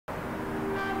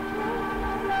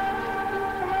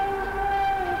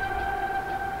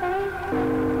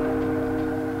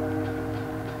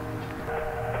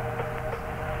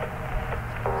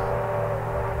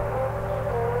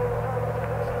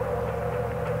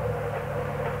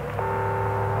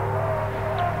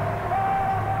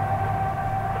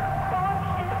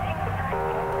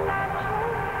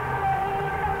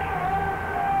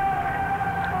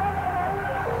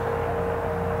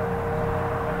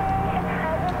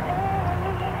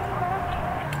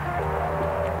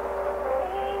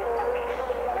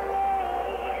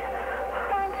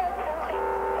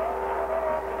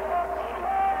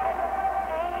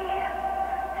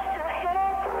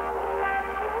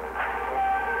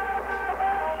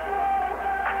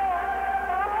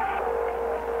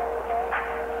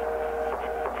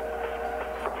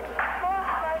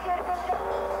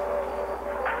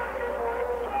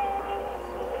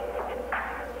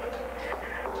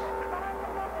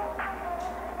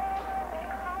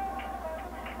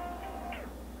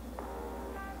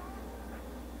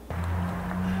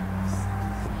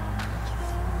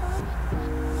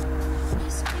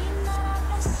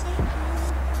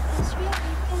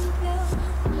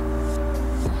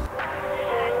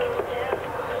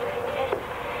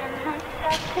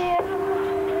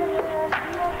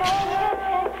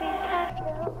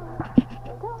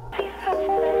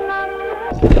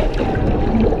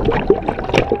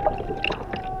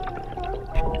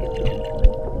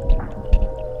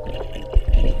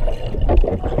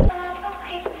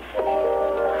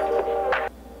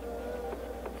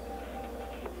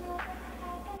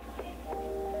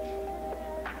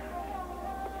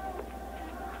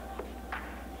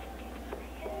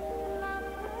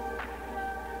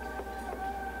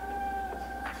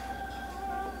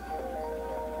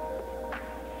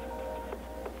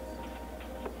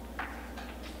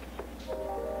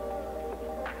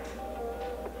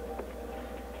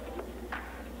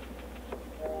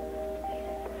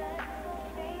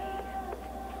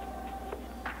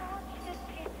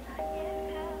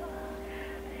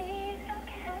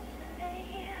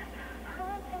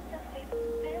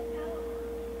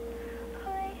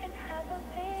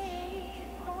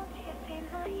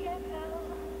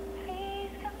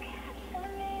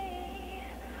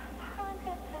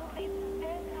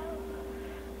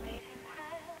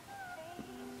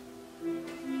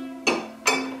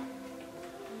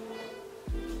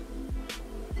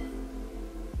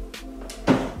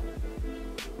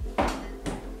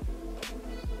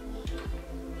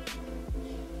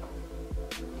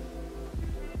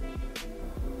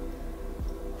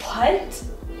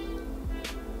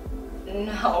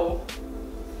No.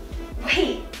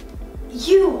 Wait,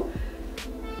 you're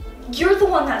the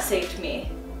one that saved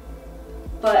me.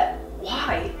 But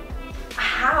why?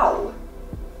 How?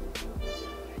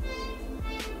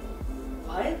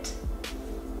 What?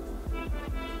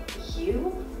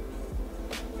 You?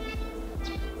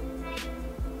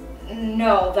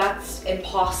 No, that's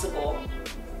impossible.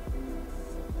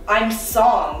 I'm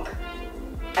Song.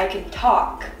 I can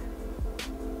talk.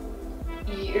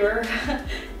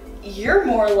 You're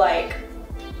more like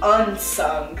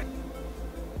Unsung.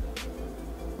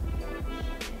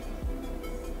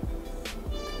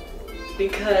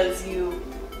 Because you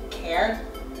can't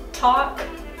talk,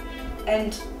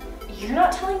 and you're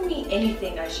not telling me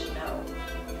anything I should know.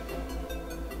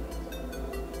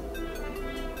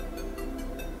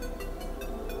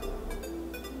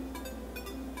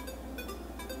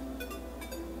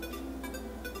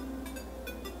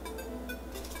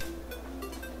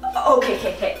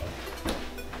 Okay.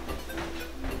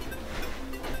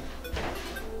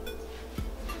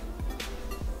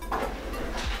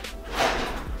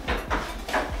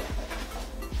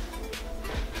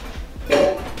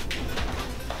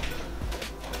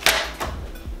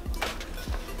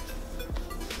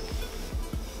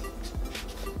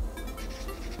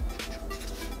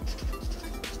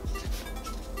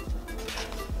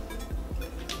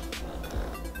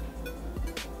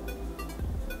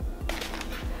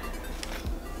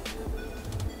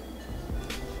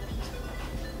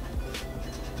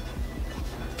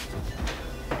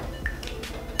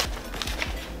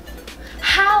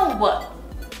 How?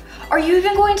 Are you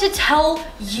even going to tell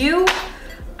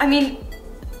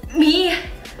me,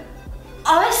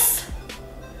 us,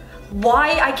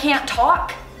 why I can't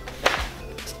talk?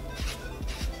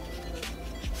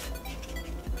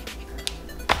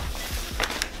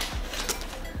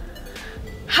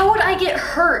 How would I get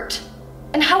hurt?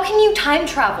 And how can you time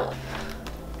travel?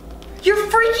 You're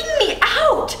freaking me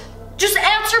out! Just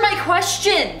answer my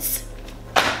questions!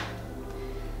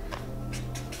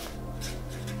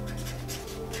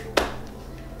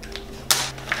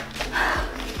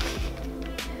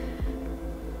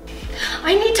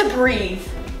 I need to breathe.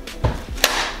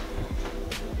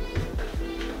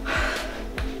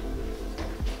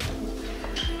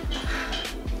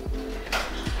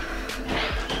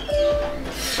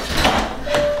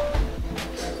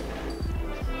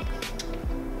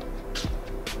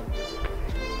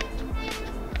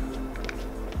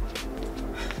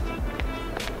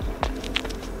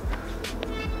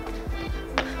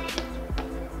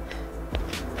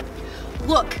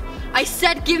 Look, I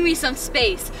said give me some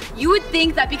space. You would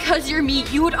think that because you're me,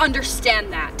 you would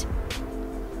understand that.